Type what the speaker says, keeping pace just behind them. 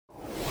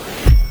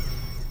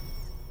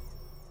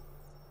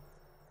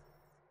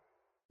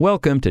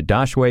Welcome to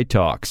Daxue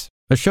Talks,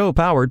 a show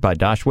powered by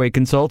Daxue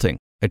Consulting,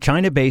 a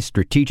China-based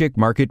strategic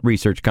market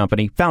research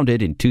company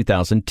founded in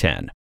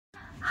 2010.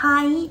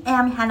 Hi,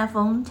 I'm Hannah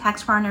Feng,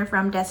 tax partner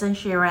from Dezan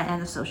Shira &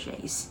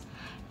 Associates.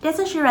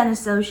 Dezan Shira &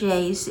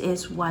 Associates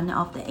is one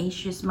of the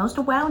Asia's most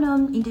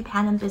well-known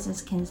independent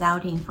business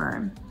consulting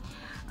firm.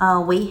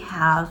 We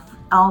have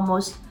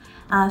almost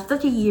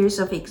 30 years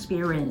of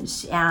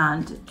experience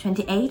and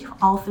 28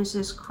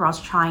 offices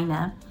across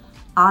China,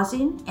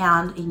 ASEAN,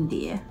 and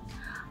India.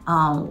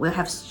 We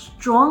have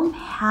strong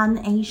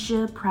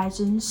pan-Asia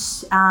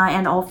presence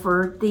and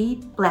offer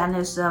deep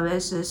blended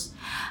services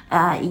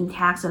in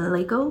tax and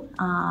legal,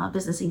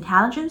 business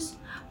intelligence,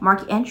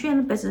 market entry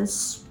and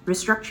business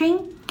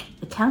restructuring,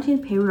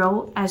 accounting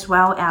payroll, as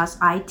well as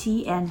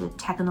IT and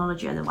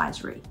technology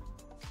advisory.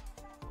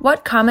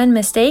 What common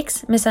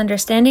mistakes,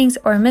 misunderstandings,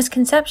 or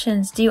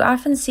misconceptions do you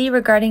often see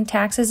regarding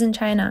taxes in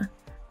China?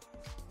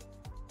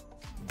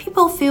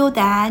 People feel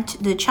that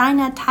the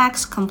China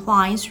tax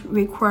compliance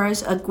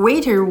requires a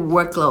greater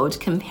workload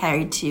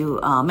compared to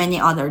many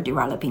other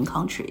developing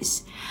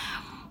countries.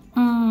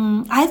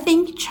 I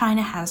think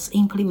China has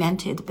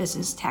implemented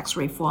business tax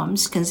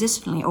reforms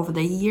consistently over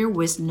the year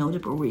with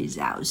notable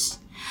results.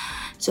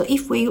 So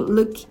if we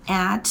look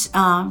at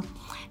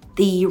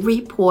the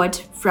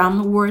report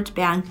from World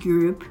Bank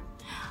Group,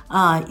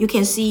 you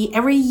can see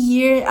every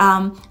year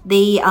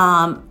they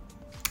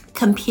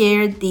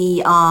compare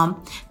the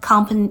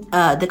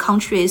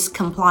country's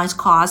compliance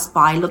costs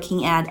by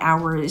looking at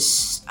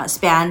hours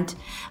spent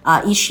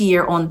each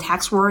year on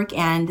tax work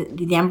and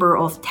the number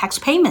of tax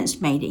payments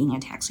made in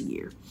a tax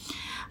year.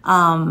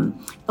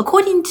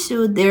 According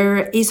to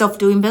their ease of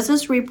doing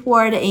business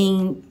report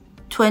in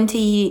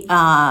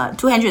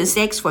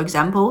 206, for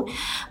example,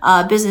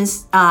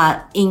 business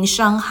in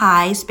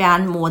Shanghai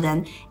spend more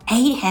than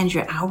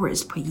 800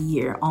 hours per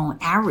year on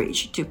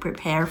average to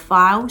prepare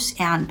files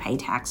and pay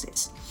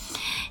taxes.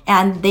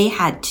 And they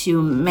had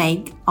to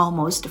make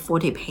almost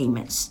 40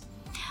 payments.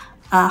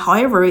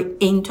 However,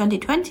 in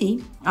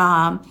 2020,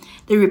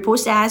 the report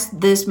says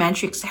this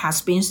metric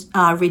has been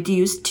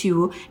reduced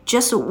to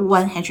just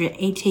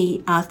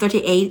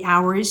 138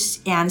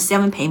 hours and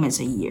 7 payments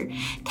a year.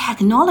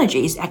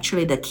 Technology is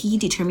actually the key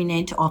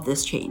determinant of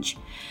this change.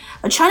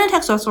 A China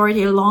Tax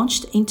Authority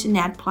launched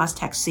Internet Plus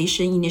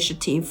Taxation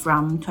Initiative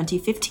from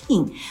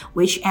 2015,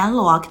 which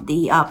unlocked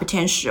the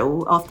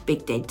potential of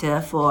big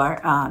data for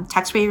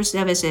taxpayer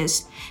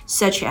services,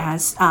 such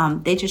as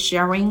data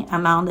sharing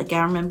among the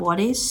government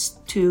bodies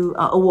to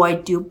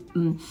avoid the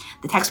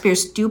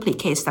taxpayers'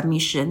 duplicate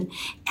submission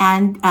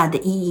and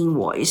the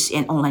e-invoice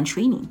and online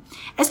training.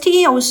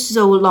 STA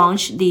also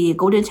launched the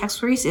Golden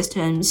Tax-Free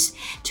systems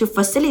to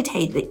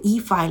facilitate the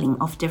e-filing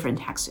of different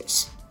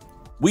taxes.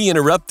 We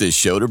interrupt this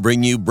show to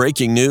bring you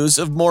breaking news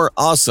of more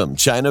awesome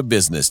China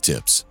business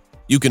tips.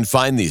 You can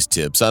find these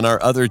tips on our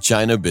other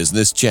China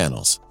business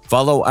channels.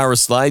 Follow our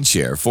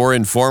SlideShare for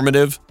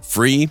informative,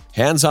 free,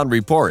 hands-on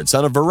reports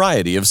on a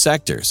variety of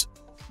sectors.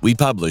 We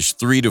publish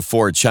 3 to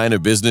 4 China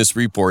business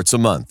reports a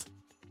month.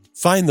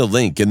 Find the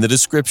link in the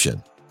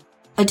description.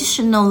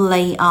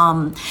 Additionally,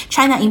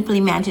 China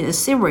implemented a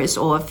series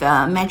of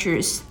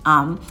measures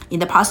in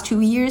the past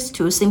 2 years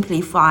to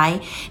simplify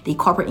the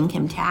corporate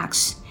income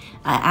tax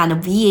and a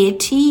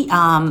VAT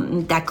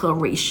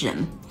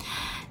declaration.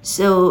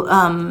 So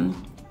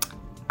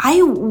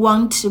I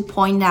want to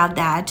point out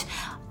that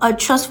a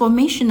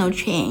transformational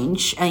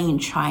change in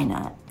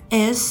China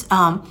is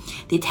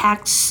the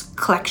tax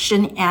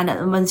collection and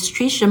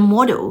administration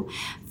model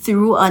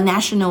through a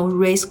national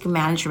risk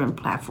management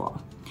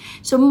platform.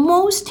 So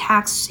most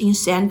tax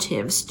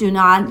incentives do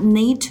not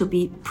need to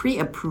be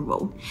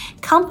pre-approval.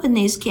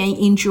 Companies can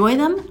enjoy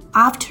them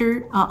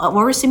after a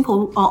very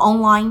simple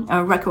online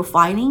record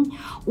filing,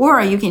 or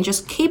you can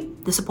just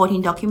keep the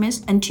supporting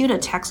documents until the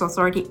tax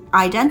authority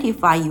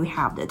identify you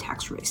have the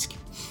tax risk.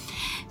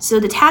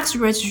 So the tax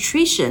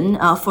registration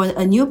for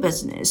a new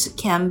business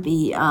can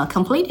be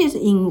completed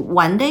in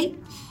 1 day.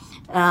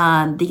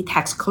 The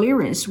tax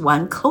clearance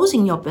when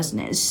closing your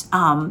business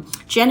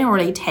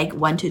generally take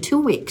 1 to 2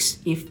 weeks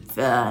if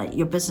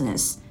your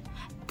business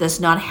does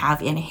not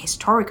have any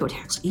historical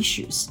tax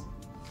issues.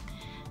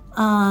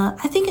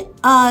 I think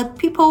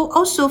people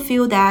also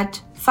feel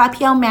that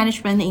 5PL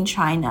management in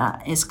China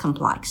is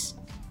complex.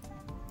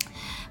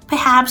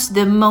 Perhaps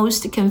the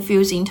most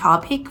confusing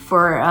topic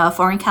for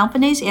foreign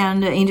companies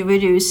and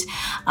individuals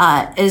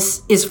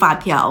is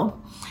 5PL.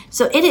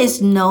 So it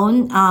is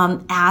known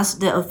as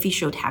the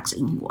official tax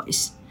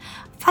invoice.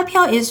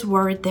 5PL is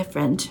very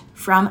different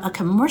from a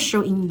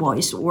commercial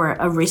invoice or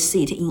a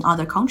receipt in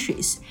other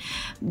countries,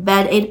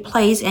 but it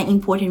plays an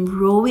important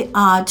role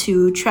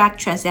to track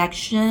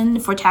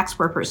transactions for tax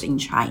purposes in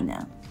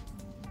China.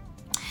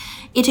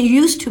 It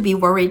used to be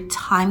very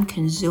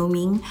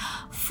time-consuming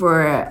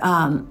for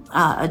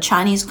a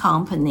Chinese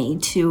company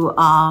to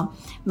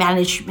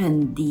manage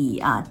the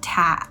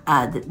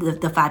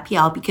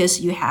 5PL because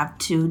you have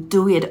to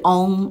do it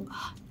on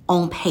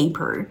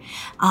paper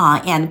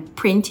and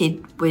print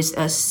it with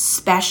a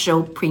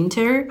special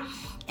printer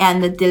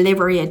and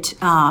deliver it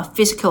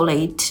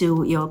physically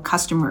to your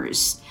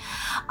customers.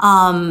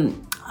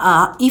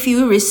 If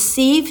you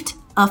received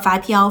a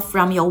 5PL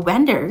from your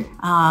vendor,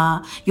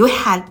 you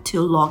had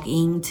to log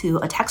into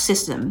a tax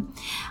system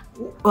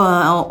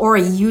or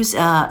use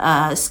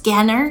a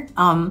scanner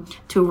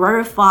to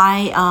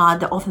verify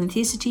the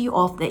authenticity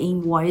of the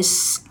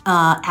invoice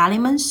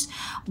elements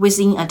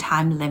within a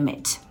time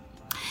limit.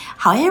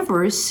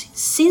 However,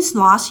 since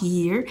last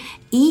year,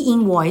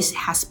 e-invoice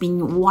has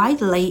been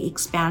widely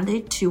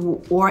expanded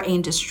to all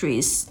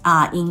industries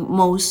in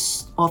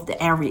most of the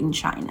area in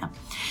China.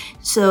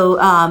 So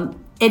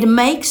it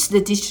makes the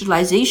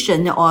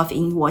digitalization of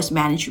invoice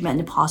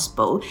management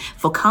possible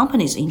for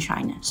companies in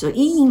China. So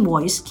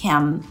e-invoice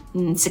can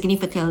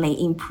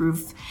significantly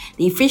improve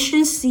the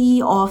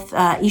efficiency of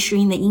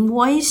issuing the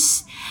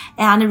invoice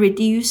and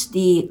reduce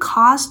the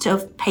cost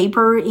of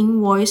paper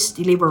invoice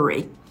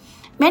delivery.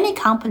 Many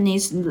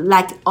companies,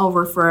 like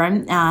our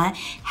firm,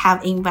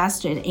 have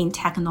invested in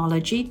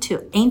technology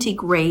to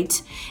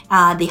integrate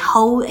the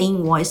whole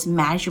invoice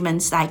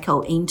management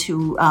cycle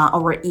into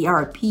our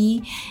ERP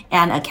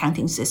and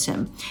accounting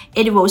system.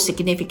 It will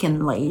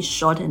significantly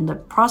shorten the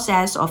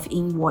process of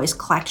invoice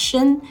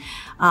collection,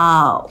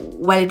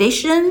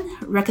 validation,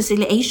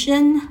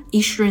 reconciliation,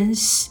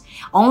 issuance,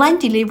 online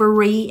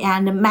delivery,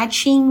 and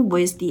matching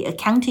with the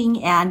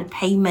accounting and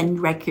payment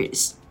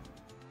records.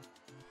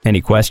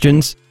 Any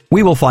questions?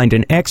 We will find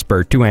an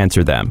expert to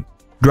answer them.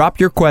 Drop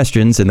your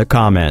questions in the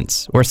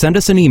comments or send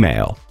us an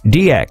email,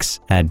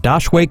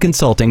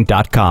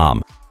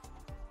 dx@dashwayconsulting.com.